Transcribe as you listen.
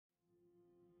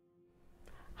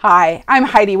Hi, I'm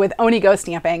Heidi with Oni Go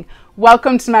Stamping.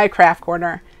 Welcome to my craft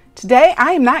corner. Today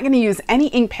I am not going to use any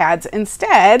ink pads.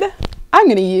 Instead, I'm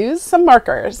going to use some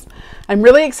markers. I'm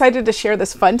really excited to share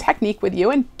this fun technique with you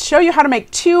and show you how to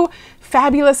make two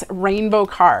fabulous rainbow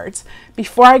cards.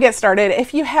 Before I get started,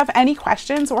 if you have any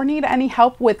questions or need any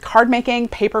help with card making,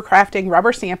 paper crafting,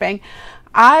 rubber stamping,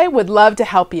 I would love to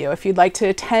help you. If you'd like to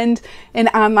attend an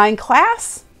online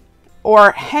class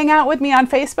or hang out with me on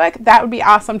Facebook, that would be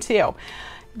awesome too.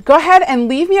 Go ahead and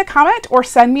leave me a comment or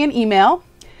send me an email.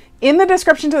 In the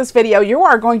description to this video, you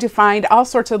are going to find all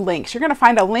sorts of links. You're going to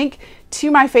find a link to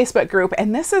my Facebook group,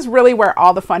 and this is really where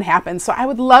all the fun happens. So I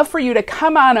would love for you to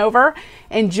come on over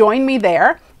and join me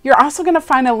there. You're also going to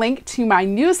find a link to my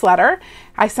newsletter.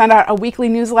 I send out a weekly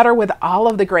newsletter with all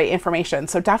of the great information,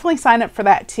 so definitely sign up for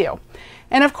that too.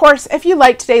 And of course, if you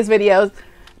liked today's videos,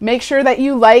 make sure that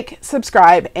you like,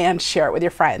 subscribe, and share it with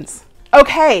your friends.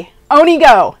 Okay, Oni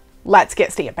go! Let's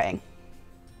get stamping.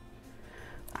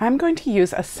 I'm going to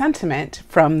use a sentiment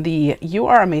from the You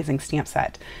Are Amazing stamp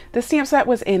set. This stamp set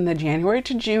was in the January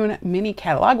to June mini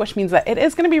catalog, which means that it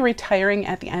is going to be retiring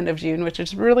at the end of June, which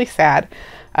is really sad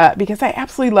because I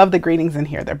absolutely love the greetings in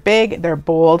here. They're big, they're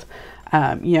bold.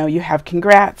 You know, you have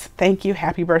congrats, thank you,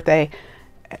 happy birthday,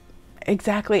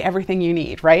 exactly everything you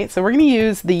need, right? So we're going to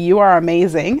use the You Are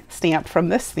Amazing stamp from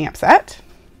this stamp set.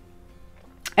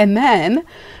 And then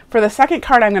for the second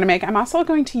card I'm going to make, I'm also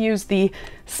going to use the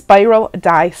spiral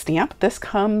die stamp. This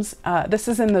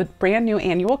is in the brand new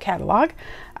annual catalog,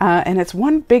 and it's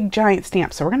one big giant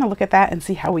stamp. So we're going to look at that and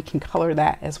see how we can color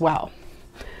that as well.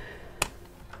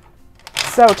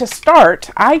 So to start,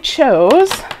 I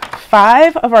chose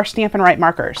 5 of our Stampin' Write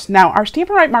markers. Now our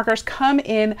Stampin' Write markers come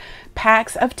in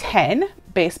packs of 10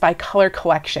 based by color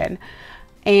collection,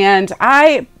 and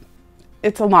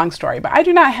it's a long story, but I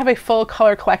do not have a full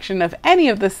color collection of any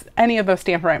of those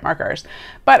Stampin' Write markers,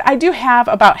 but I do have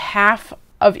about half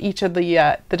of each of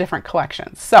the different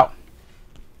collections. So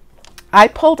I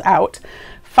pulled out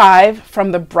 5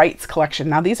 from the Brights collection.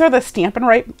 Now these are the Stampin'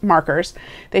 Write markers.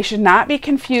 They should not be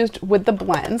confused with the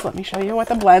blends. Let me show you what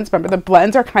the blends, remember the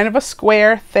blends are kind of a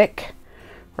square, thick,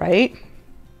 right?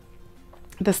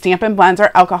 The Stampin' Blends are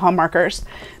alcohol markers.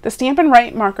 The Stampin'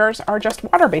 Write markers are just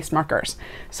water-based markers.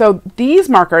 So these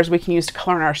markers we can use to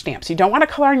color in our stamps. You don't want to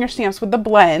color in your stamps with the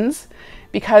blends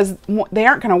because they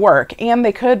aren't going to work and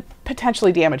they could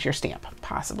potentially damage your stamp,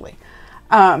 possibly.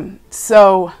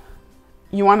 So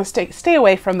you want to stay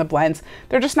away from the blends.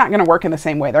 They're just not going to work in the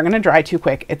same way. They're going to dry too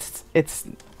quick.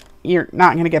 You're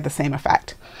not going to get the same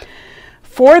effect.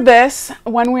 For this,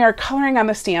 when we are coloring on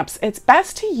the stamps, it's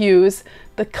best to use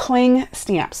the cling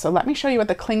stamps. So let me show you what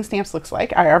the cling stamps looks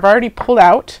like. I have already pulled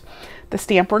out the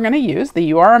stamp we're going to use, the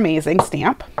You Are Amazing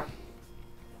stamp.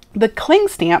 The cling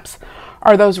stamps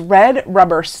are those red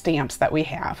rubber stamps that we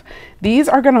have. These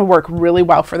are going to work really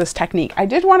well for this technique. I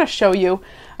did want to show you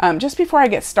just before I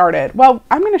get started. Well,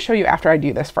 I'm going to show you after I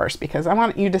do this first because I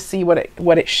want you to see what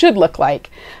it should look like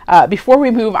before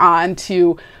we move on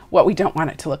to what we don't want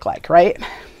it to look like, right?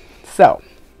 So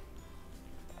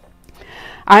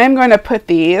I am going to put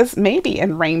these maybe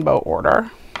in rainbow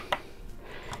order,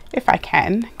 if I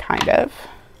can, kind of.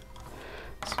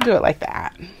 So do it like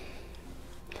that.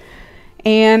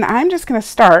 And I'm just going to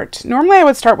start. Normally I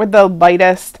would start with the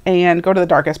lightest and go to the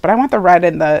darkest, but I want the red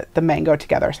and the mango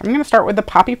together. So I'm going to start with the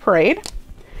Poppy Parade.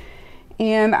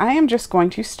 And I am just going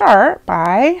to start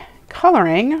by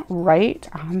coloring right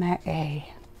on that A.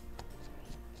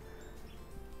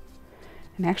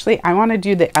 And actually, I want to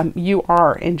do the You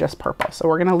Are in just purple. So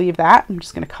we're going to leave that. I'm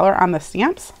just going to color on the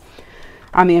stamps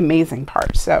on the amazing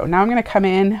part. So now I'm going to come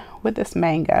in with this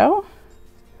mango.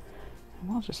 And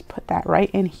we'll just put that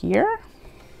right in here.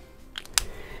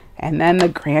 And then the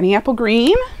Granny Apple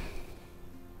Green.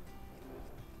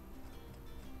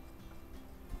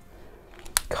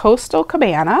 Coastal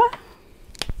Cabana.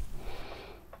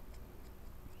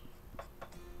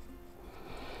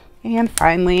 And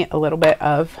finally, a little bit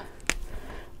of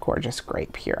Gorgeous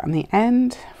Grape here on the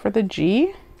end for the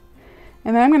G.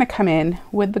 And then I'm going to come in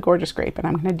with the Gorgeous Grape and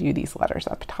I'm going to do these letters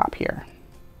up top here.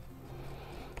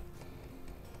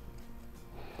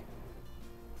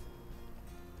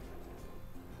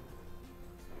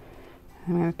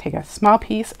 I'm going to take a small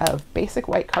piece of basic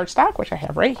white cardstock, which I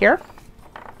have right here.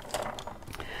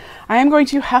 I am going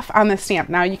to huff on this stamp.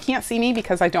 Now you can't see me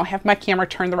because I don't have my camera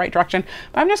turned the right direction,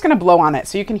 but I'm just going to blow on it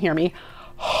so you can hear me.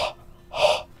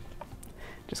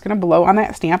 Just going to blow on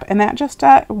that stamp, and that just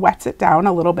wets it down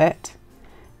a little bit.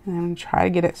 And then try to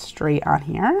get it straight on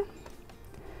here.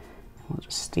 We'll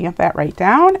just stamp that right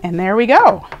down, and there we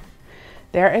go.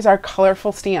 There is our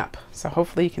colorful stamp. So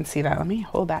hopefully you can see that. Let me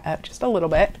hold that up just a little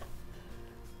bit.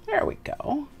 There we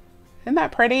go. Isn't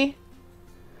that pretty?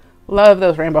 Love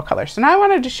those rainbow colors. So now I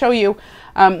wanted to show you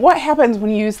what happens when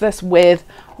you use this with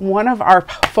one of our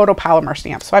photopolymer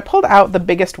stamps. So I pulled out the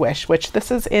Biggest Wish, which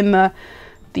this is in the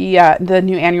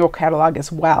new annual catalog as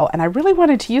well. And I really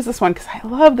wanted to use this one because I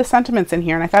love the sentiments in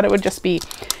here, and I thought it would just be,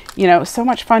 you know, so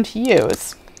much fun to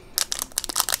use.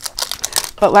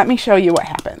 But let me show you what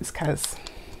happens, because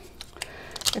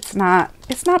it's not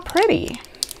pretty.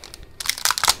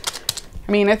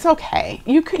 I mean, it's okay.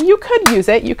 You could use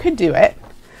it, you could do it,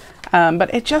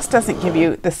 but it just doesn't give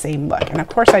you the same look. And of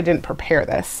course I didn't prepare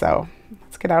this, so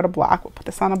let's get out a block. We'll put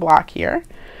this on a block here.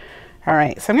 All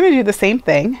right, so I'm gonna do the same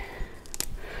thing.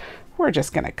 We're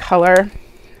just gonna color.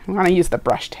 I wanna use the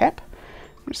brush tip.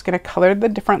 I'm just gonna color the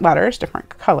different letters, different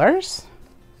colors.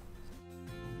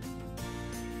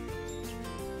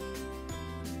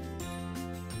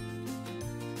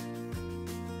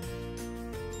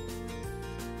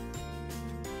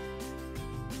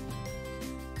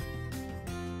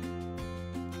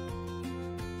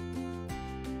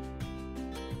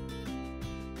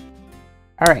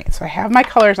 All right, so I have my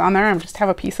colors on there. I just have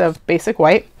a piece of basic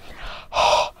white.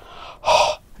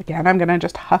 Again, I'm gonna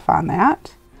just huff on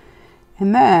that.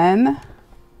 And then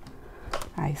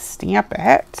I stamp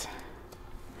it.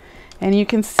 And you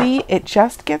can see it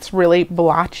just gets really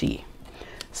blotchy.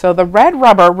 So the red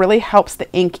rubber really helps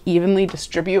the ink evenly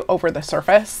distribute over the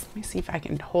surface. Let me see if I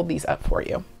can hold these up for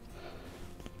you,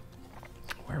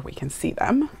 where we can see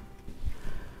them.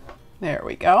 There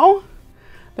we go.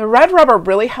 The red rubber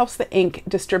really helps the ink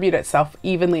distribute itself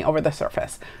evenly over the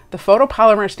surface. The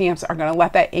photopolymer stamps are going to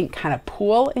let that ink kind of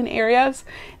pool in areas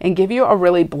and give you a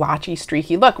really blotchy,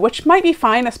 streaky look, which might be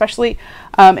fine, especially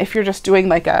if you're just doing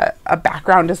like a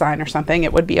background design or something.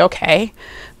 It would be okay.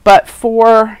 But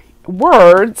for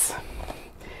words,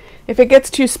 if it gets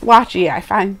too splotchy, I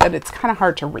find that it's kind of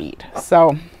hard to read.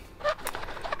 So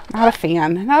not a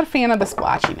fan of the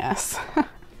splotchiness.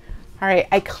 All right,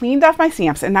 I cleaned off my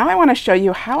stamps, and now I want to show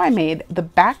you how I made the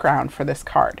background for this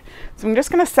card. So I'm just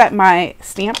going to set my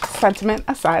stamped sentiment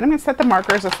aside. I'm going to set the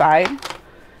markers aside,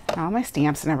 all my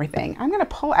stamps and everything. I'm going to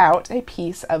pull out a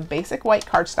piece of basic white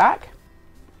cardstock.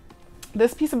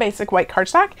 This piece of basic white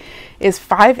cardstock is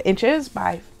 5 inches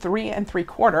by 3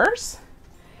 3/4.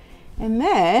 And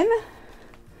then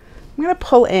I'm going to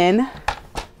pull in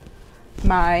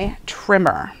my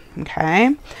trimmer,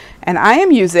 okay? And I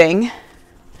am using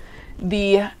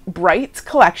the Brights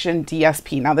Collection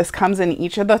DSP. Now this comes in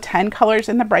each of the 10 colors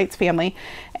in the Brights family,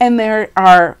 and there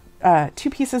are 2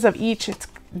 pieces of each. It's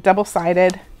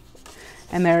double-sided,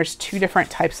 and there's 2 different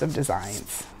types of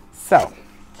designs. So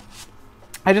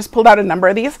I just pulled out a number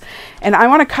of these, and I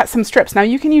want to cut some strips. Now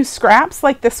you can use scraps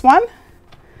like this one,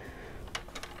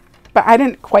 but I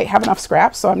didn't quite have enough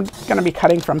scraps, so I'm going to be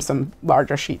cutting from some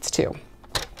larger sheets too.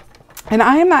 And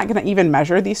I am not going to even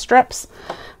measure these strips.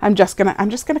 I'm just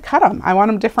gonna cut them. I want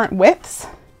them different widths.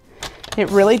 It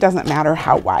really doesn't matter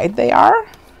how wide they are.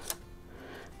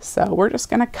 So we're just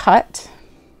gonna cut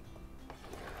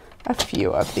a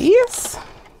few of these.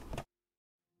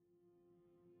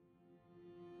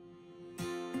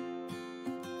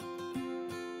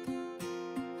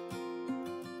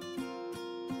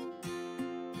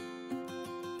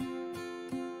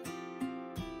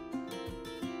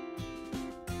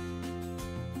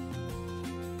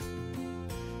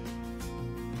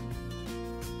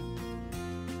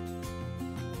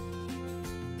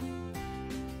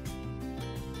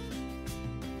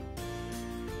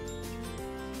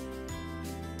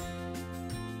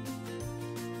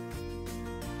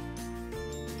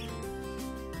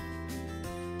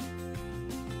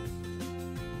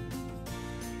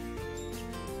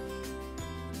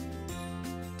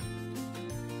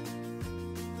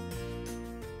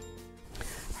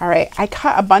 All right, I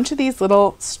cut a bunch of these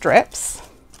little strips,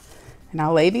 and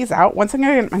I'll lay these out. Once I'm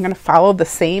gonna follow the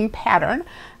same pattern.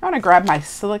 I wanna grab my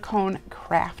silicone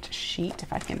craft sheet,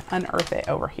 if I can unearth it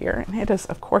over here. And it is,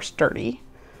 of course, dirty.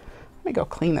 Let me go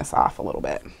clean this off a little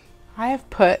bit. I have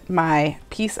put my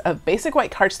piece of basic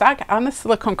white cardstock on the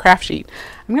silicone craft sheet.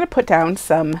 I'm gonna put down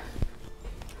some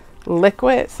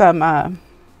liquid, some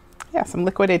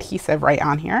liquid adhesive right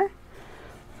on here.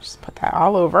 Just put that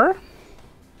all over.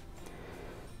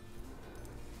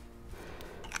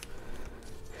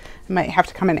 I might have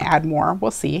to come and add more.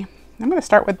 We'll see. I'm going to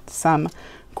start with some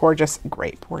gorgeous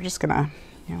grape. We're just going to,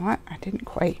 you know what? I didn't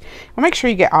quite. I'll make sure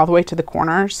you get all the way to the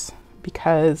corners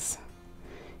because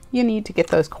you need to get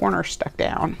those corners stuck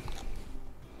down.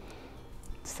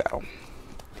 So, all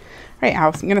right,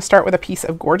 I'm going to start with a piece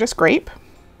of gorgeous grape.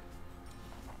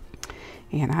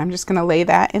 And I'm just going to lay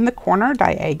that in the corner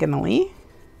diagonally.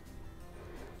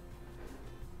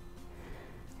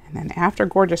 And then after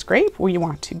Gorgeous Grape, we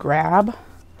want to grab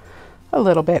a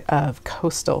little bit of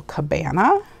Coastal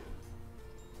Cabana.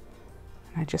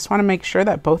 And I just want to make sure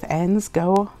that both ends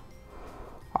go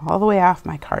all the way off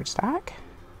my cardstock.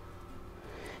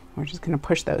 We're just going to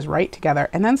push those right together.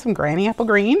 And then some Granny Apple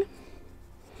Green.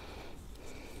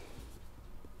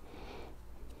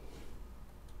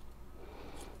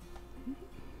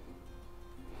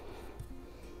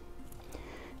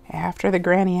 After the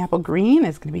Granny Apple Green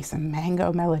is going to be some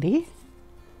Mango Melody.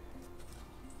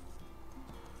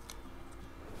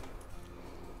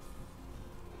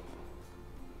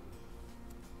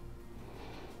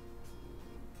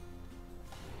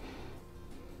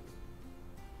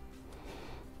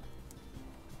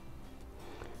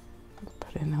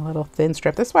 Put in a little thin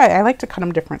strip. This is why I like to cut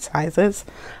them different sizes,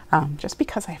 just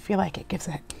because I feel like it gives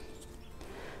it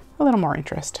a little more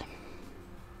interest.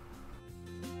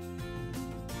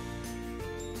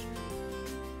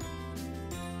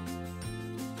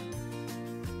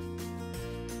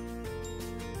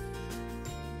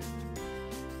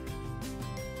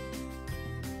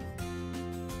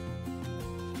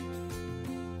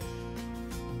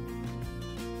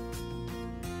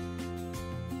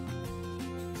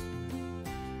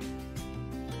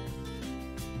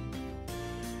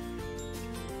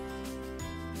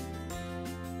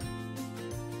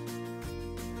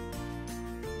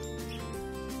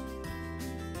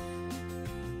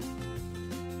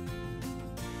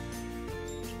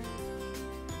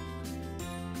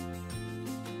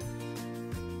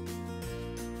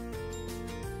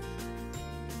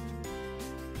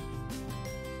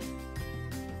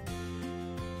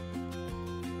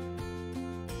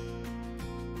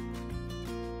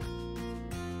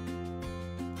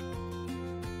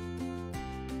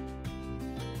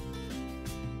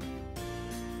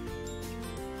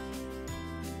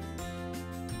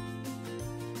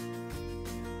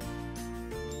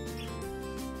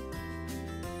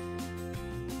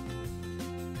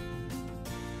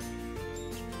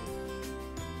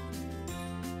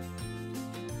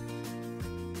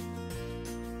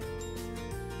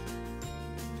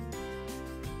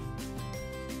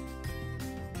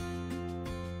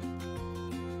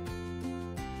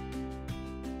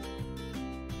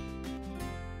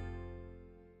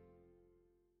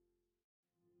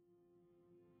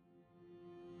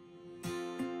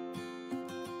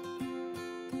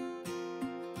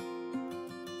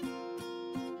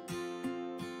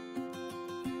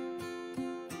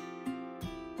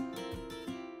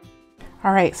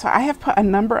 All right, so I have put a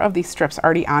number of these strips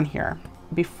already on here.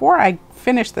 Before I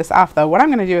finish this off though, what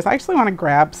I'm gonna do is I actually wanna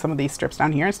grab some of these strips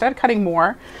down here. Instead of cutting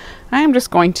more, I am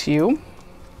just going to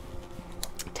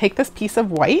take this piece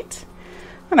of white,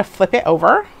 I'm gonna flip it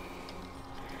over,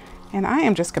 and I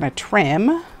am just gonna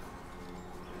trim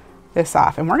this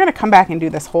off. And we're gonna come back and do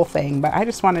this whole thing, but I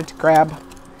just wanted to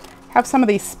have some of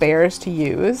these spares to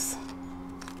use.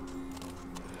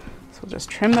 So we'll just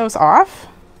trim those off.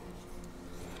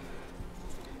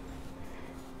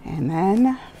 And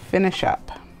then finish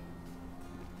up.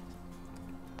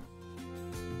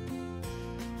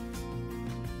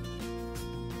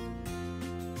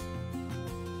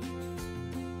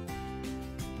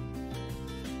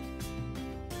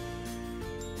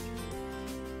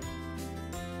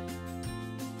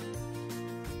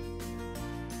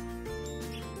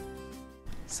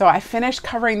 So I finished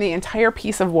covering the entire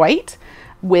piece of white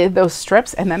with those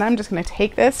strips, and then I'm just going to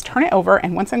take this, turn it over,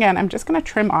 and once again I'm just going to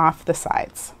trim off the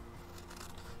sides.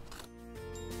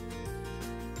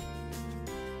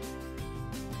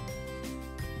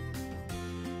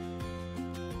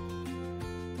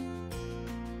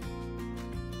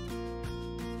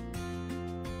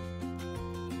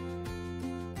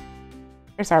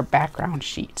 Here's our background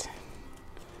sheet.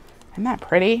 Isn't that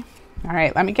pretty? All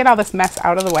right, let me get all this mess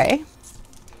out of the way.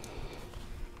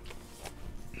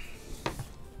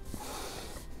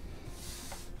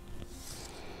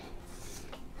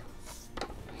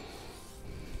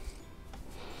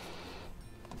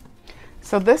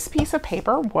 So this piece of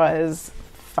paper was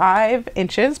 5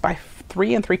 inches by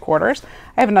 3 3/4.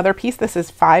 I have another piece. This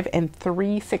is 5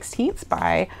 3/16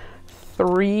 by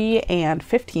 3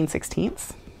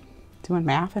 15/16. Doing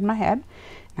math in my head.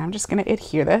 And I'm just going to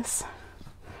adhere this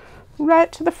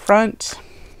right to the front.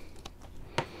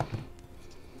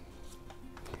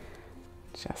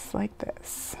 Just like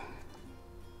this.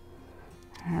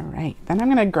 All right. Then I'm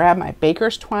going to grab my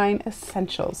Baker's Twine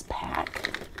Essentials pack.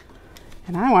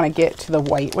 And I want to get to the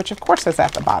white, which of course is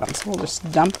at the bottom. So we'll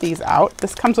just dump these out.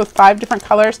 This comes with 5 different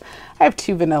colors. I have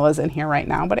 2 vanillas in here right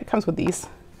now, but it comes with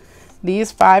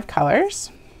these 5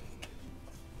 colors.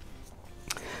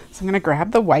 So I'm going to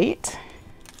grab the white,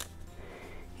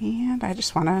 and I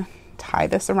just want to tie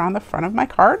this around the front of my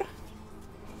card.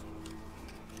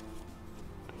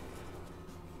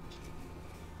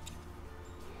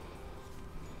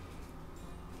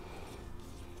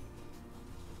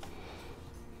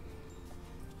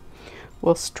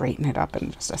 We'll straighten it up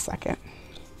in just a second.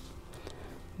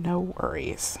 No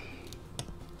worries.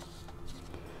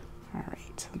 All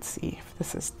right, let's see if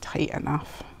this is tight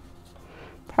enough.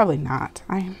 Probably not.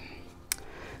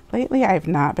 Lately I've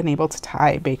not been able to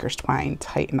tie baker's twine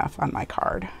tight enough on my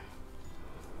card.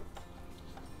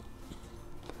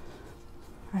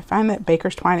 I find that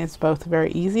baker's twine is both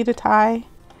very easy to tie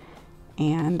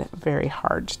and very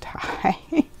hard to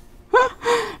tie.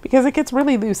 Because it gets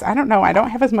really loose. I don't know. I don't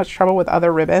have as much trouble with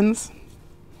other ribbons.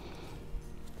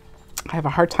 I have a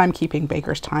hard time keeping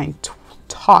baker's twine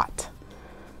taut.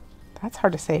 That's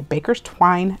hard to say. Baker's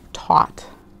twine taut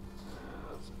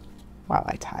while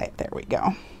I tie it. There we go.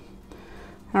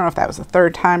 I don't know if that was the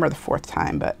third time or the fourth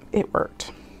time, but it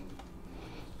worked.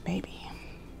 Maybe.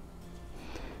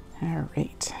 All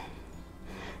right.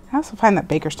 I also find that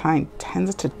baker's twine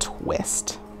tends to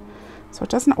twist. So it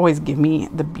doesn't always give me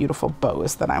the beautiful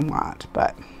bows that I want,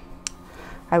 but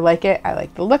I like it. I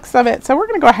like the looks of it. So we're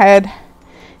going to go ahead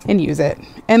and use it.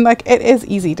 And like, it is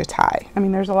easy to tie. I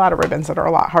mean, there's a lot of ribbons that are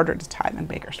a lot harder to tie than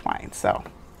baker's twine. So,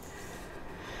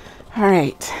 all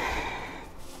right.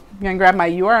 I'm going to grab my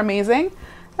You Are Amazing,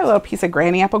 a little piece of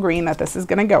Granny Apple Green that this is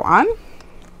going to go on.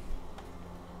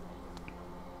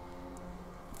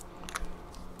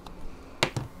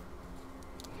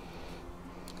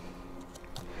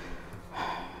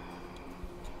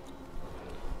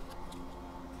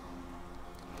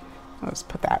 Let's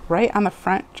put that right on the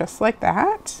front, just like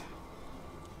that.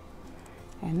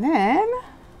 And then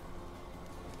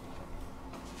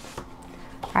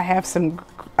I have some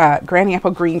Granny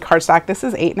Apple Green cardstock. This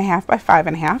is 8.5 by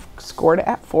 5.5, scored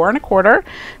at 4 1/4.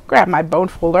 Grab my bone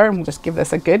folder and we'll just give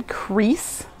this a good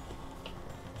crease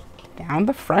down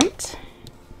the front,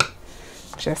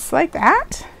 just like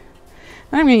that.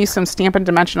 Then I'm going to use some Stampin'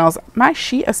 Dimensionals. My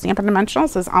sheet of Stampin'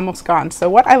 Dimensionals is almost gone. So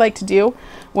what I like to do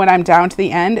when I'm down to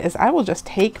the end is I will just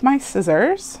take my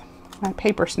scissors, my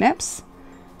paper snips,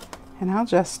 and I'll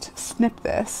just snip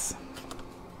this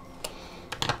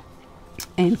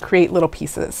and create little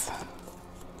pieces.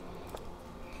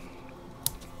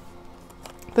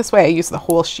 This way I use the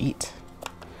whole sheet.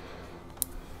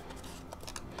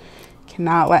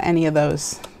 Cannot let any of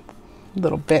those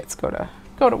little bits go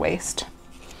to waste.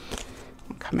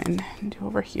 Come in and do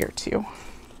over here too.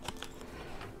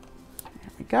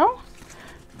 There we go.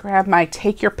 Grab my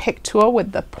Take Your Pick tool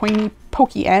with the pointy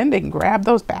pokey end and grab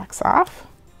those backs off.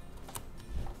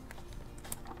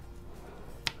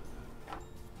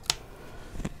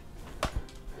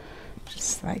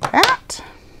 Just like that.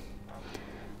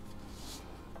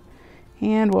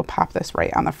 And we'll pop this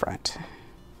right on the front.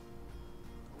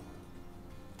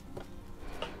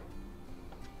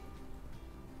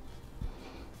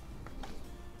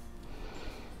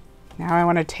 Now I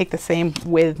want to take the same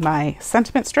with my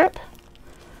sentiment strip,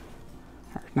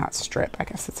 or not strip, I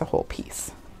guess it's a whole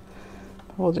piece.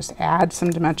 We'll just add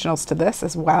some dimensionals to this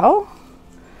as well.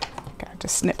 Got to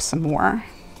snip some more.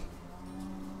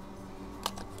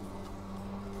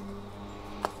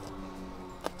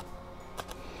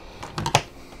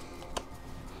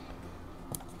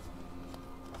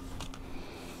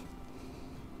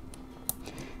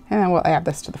 And then we'll add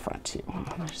this to the front too.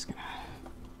 I'm just gonna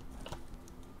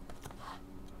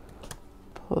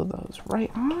pull those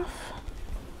right off.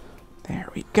 There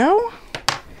we go.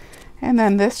 And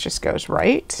then this just goes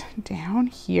right down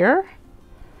here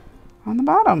on the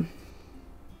bottom.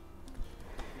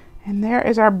 And there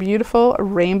is our beautiful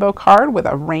rainbow card with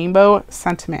a rainbow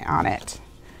sentiment on it.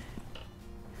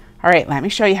 All right, let me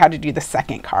show you how to do the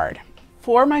second card.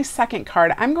 For my second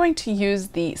card, I'm going to use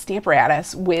the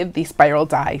Stamparatus with the spiral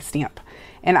die stamp.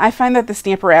 And I find that the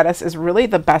Stamparatus is really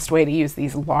the best way to use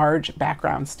these large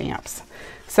background stamps.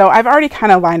 So I've already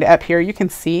kind of lined it up here. You can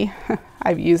see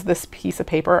I've used this piece of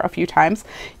paper a few times.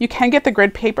 You can get the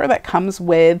grid paper that comes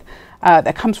with,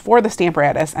 that comes for the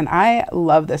Stamparatus, and I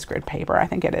love this grid paper. I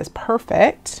think it is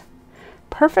perfect,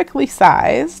 perfectly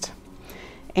sized,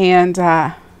 and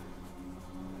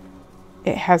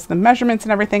it has the measurements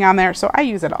and everything on there, so I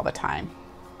use it all the time.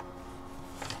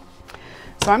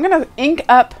 So I'm going to ink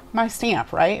up my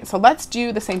stamp, right? So let's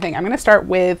do the same thing. I'm going to start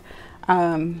with,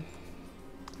 I'm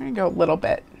going to go a little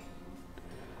bit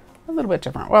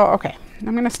different. Well, okay.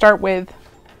 I'm going to start with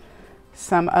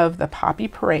some of the Poppy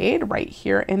Parade right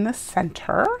here in the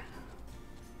center.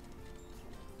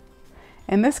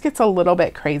 And this gets a little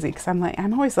bit crazy because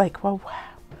I'm always like, well,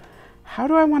 how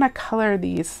do I want to color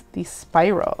these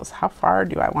spirals? How far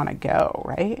do I want to go,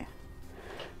 right?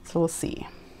 So we'll see.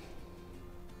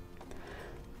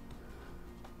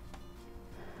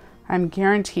 I'm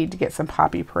guaranteed to get some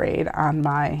Poppy Parade on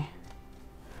my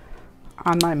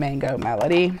Mango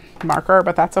Melody marker,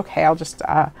 but that's okay. I'll just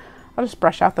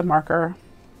brush out the marker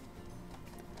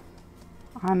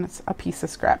on a piece of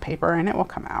scrap paper and it will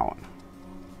come out.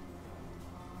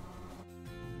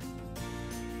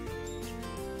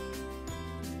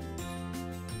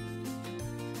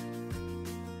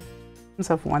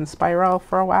 Of one spiral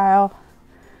for a while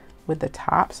with the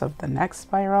tops of the next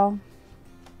spiral.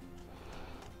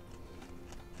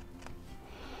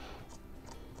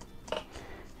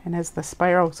 And as the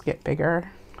spirals get bigger,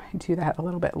 I do that a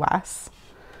little bit less.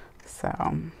 So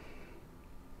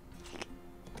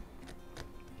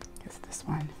it's this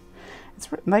one. It's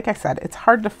like I said, it's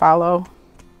hard to follow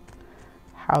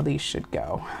how these should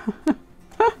go.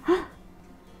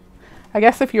 I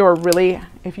guess if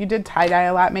you did tie-dye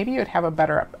a lot, maybe you would have a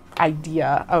better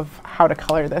idea of how to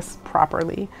color this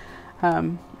properly.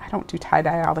 I don't do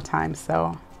tie-dye all the time,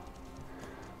 so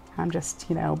I'm just,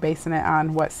 you know, basing it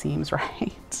on what seems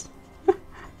right. So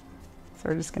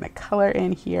we're just gonna color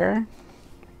in here.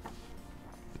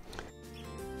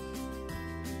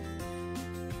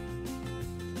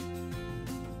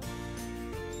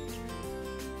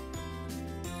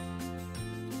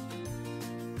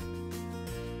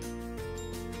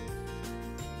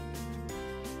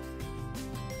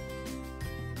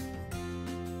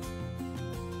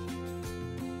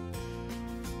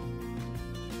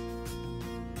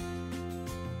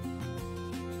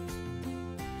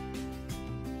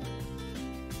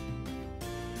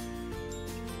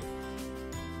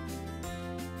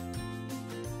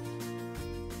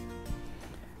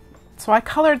 So I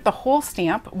colored the whole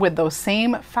stamp with those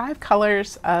same 5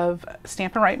 colors of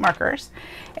Stampin' Write markers.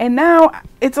 And now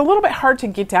it's a little bit hard to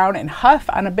get down and huff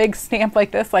on a big stamp like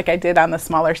this, like I did on the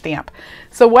smaller stamp.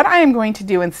 So what I am going to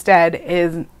do instead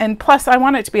is, and plus I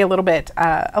want it to be a little bit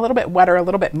wetter, a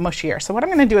little bit mushier. So what I'm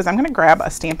going to do is I'm going to grab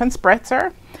a Stampin'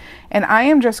 Spritzer and I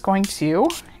am just going to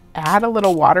add a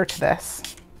little water to this.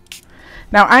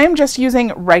 Now I am just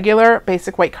using regular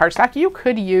basic white cardstock. You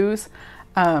could use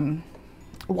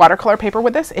watercolor paper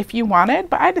with this if you wanted,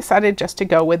 but I decided just to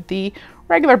go with the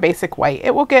regular basic white.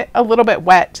 It will get a little bit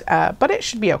wet, but it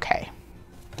should be okay.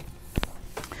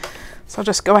 So I'll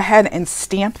just go ahead and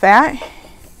stamp that,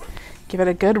 give it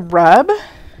a good rub,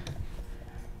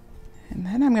 and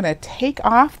then I'm going to take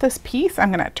off this piece.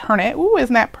 I'm going to turn it. Ooh,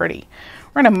 isn't that pretty?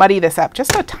 We're going to muddy this up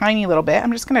just a tiny little bit.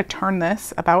 I'm just going to turn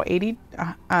this about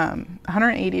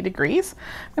 180 degrees.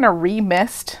 I'm going to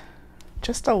remist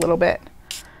just a little bit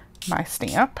my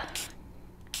stamp,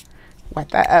 wet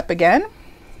that up again,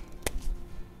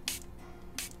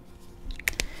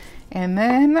 and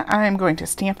then I'm going to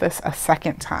stamp this a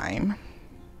second time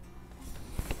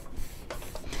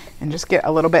and just get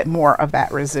a little bit more of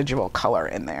that residual color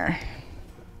in there.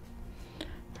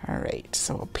 All right,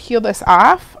 so we'll peel this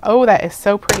off. Oh, that is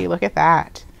so pretty. Look at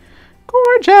that.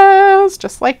 Gorgeous,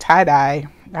 just like tie-dye.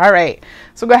 All right,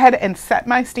 so go ahead and set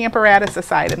my Stamparatus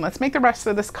aside and let's make the rest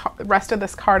of this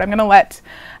card. I'm gonna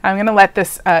let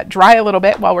this dry a little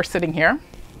bit while we're sitting here.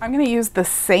 I'm gonna use the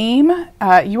same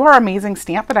You Are Amazing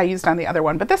stamp that I used on the other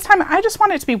one, but this time I just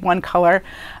want it to be one color,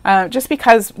 just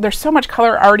because there's so much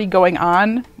color already going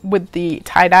on with the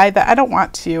tie-dye that I don't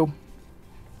want to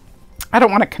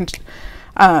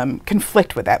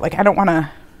conflict with that. Like I don't want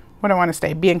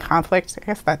to be in conflict. I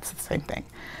guess that's the same thing.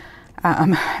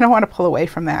 I don't want to pull away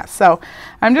from that. So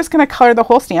I'm just going to color the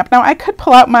whole stamp. Now I could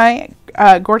pull out my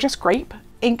Gorgeous Grape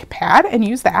ink pad and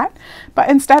use that, but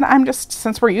instead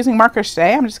since we're using markers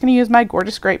today, I'm just going to use my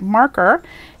Gorgeous Grape marker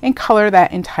and color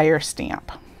that entire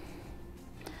stamp.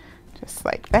 Just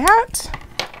like that.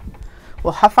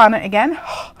 We'll huff on it again.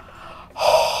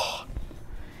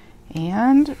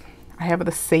 And I have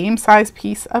the same size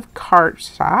piece of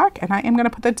cardstock, and I am going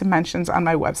to put the dimensions on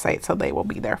my website so they will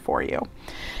be there for you.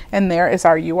 And there is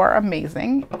our You Are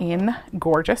Amazing in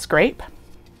Gorgeous Grape.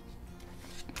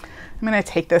 I'm going to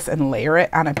take this and layer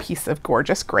it on a piece of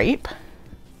Gorgeous Grape.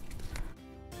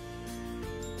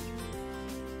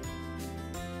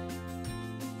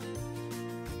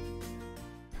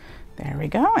 There we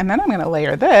go. And then I'm going to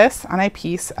layer this on a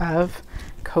piece of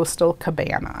Coastal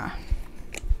Cabana.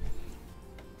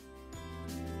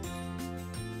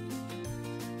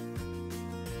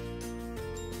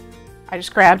 I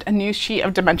just grabbed a new sheet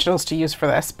of dimensionals to use for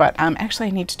this, but actually I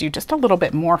need to do just a little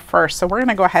bit more first. So we're going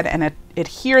to go ahead and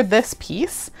adhere this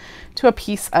piece to a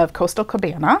piece of Coastal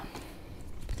Cabana.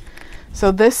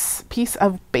 So this piece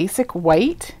of basic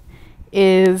white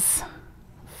is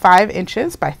 5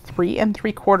 inches by 3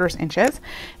 3/4 inches.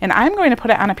 And I'm going to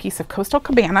put it on a piece of Coastal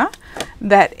Cabana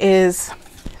that is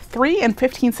 3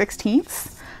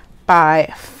 15/16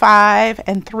 by 5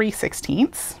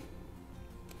 3/16.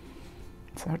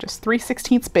 So just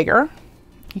 3/16 bigger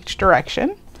each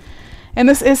direction. And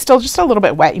this is still just a little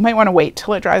bit wet. You might want to wait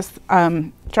till it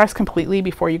dries completely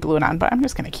before you glue it on, but I'm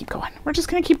just going to keep going. We're just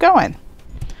going to keep going.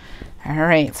 All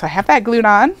right, so I have that glued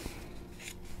on.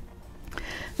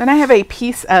 Then I have a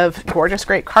piece of gorgeous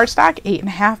grape cardstock,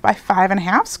 8.5 by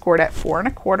 5.5, scored at 4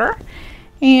 1/4.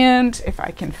 And if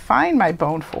I can find my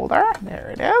bone folder,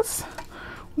 there it is.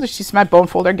 I'll just use my bone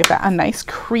folder, give that a nice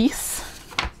crease.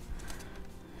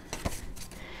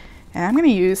 And I'm going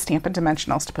to use Stampin'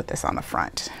 Dimensionals to put this on the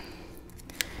front.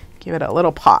 Give it a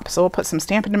little pop. So we'll put some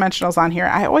Stampin' Dimensionals on here.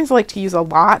 I always like to use a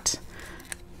lot,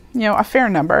 you know, a fair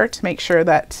number to make sure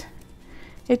that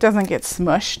it doesn't get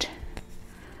smushed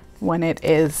when it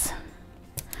is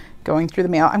going through the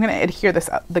mail. I'm going to adhere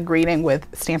the greeting with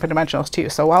Stampin' Dimensionals too.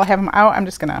 So while I have them out, I'm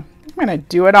going to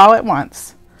do it all at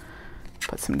once.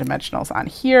 Put some dimensionals on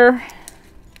here.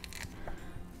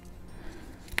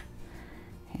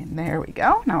 And there we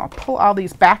go. Now I'll pull all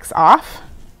these backs off.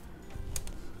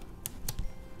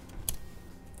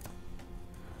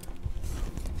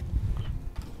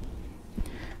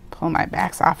 Pull my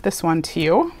backs off this one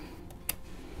too.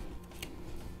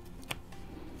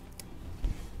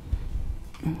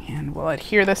 And we'll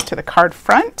adhere this to the card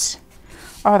front.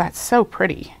 Oh, that's so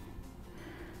pretty.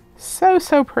 So,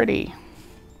 so pretty.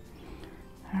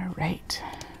 All right.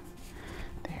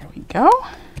 There we go.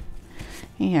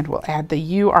 And we'll add the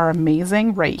 "You Are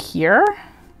Amazing" right here.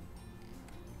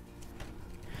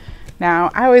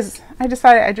 Now, I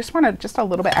decided I just wanted just a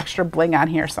little bit extra bling on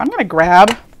here. So I'm going to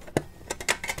grab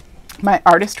my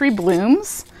Artistry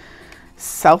Blooms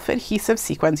self-adhesive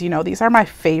sequins. You know, these are my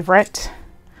favorite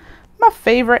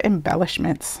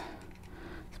embellishments. So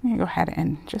I'm going to go ahead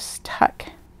and just tuck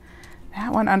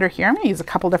that one under here. I'm going to use a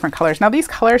couple different colors. Now, these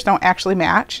colors don't actually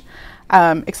match,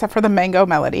 except for the Mango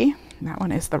Melody. That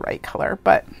one is the right color,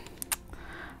 but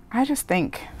I just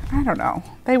think, I don't know,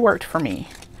 they worked for me.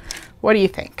 What do you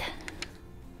think?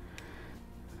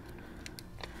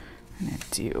 I'm going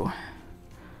to do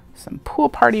some Pool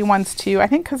Party ones too. I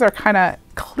think because they're kind of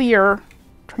clear,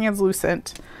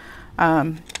 translucent,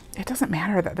 it doesn't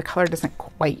matter that the color doesn't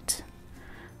quite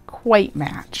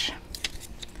match.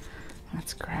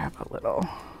 Let's grab a little,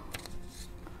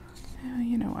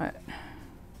 you know what?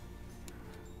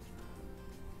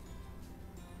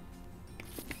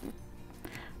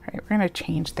 All right, we're going to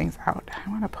change things out. I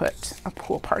want to put a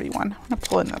Pool Party one. I want to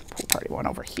pull in the Pool Party one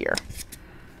over here.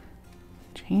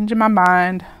 Changing my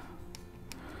mind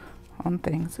on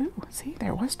things. Ooh, see,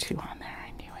 there was 2 on there.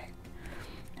 I knew it.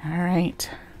 All right.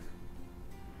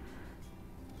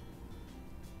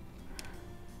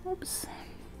 Oops.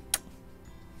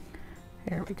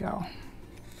 There we go.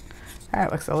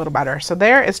 That looks a little better. So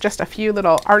there is just a few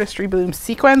little Artistry Bloom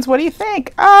sequins. What do you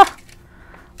think? Ah!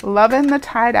 Loving the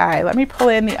tie-dye. Let me pull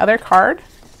in the other card.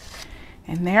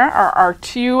 And there are our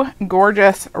 2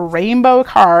 gorgeous rainbow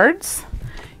cards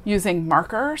using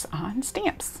markers on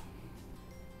stamps.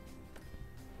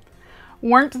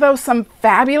 Weren't those some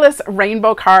fabulous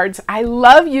rainbow cards? I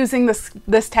love using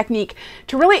this technique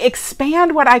to really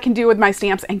expand what I can do with my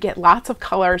stamps and get lots of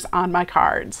colors on my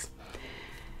cards.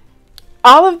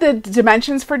 All of the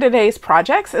dimensions for today's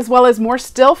projects, as well as more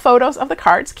still photos of the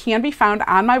cards, can be found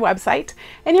on my website,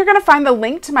 and you're going to find the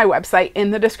link to my website in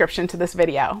the description to this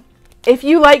video. If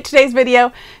you liked today's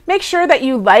video, make sure that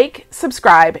you like,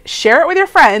 subscribe, share it with your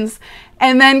friends,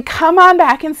 and then come on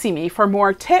back and see me for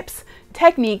more tips,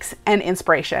 techniques, and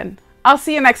inspiration. I'll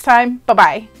see you next time.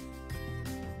 Bye-bye.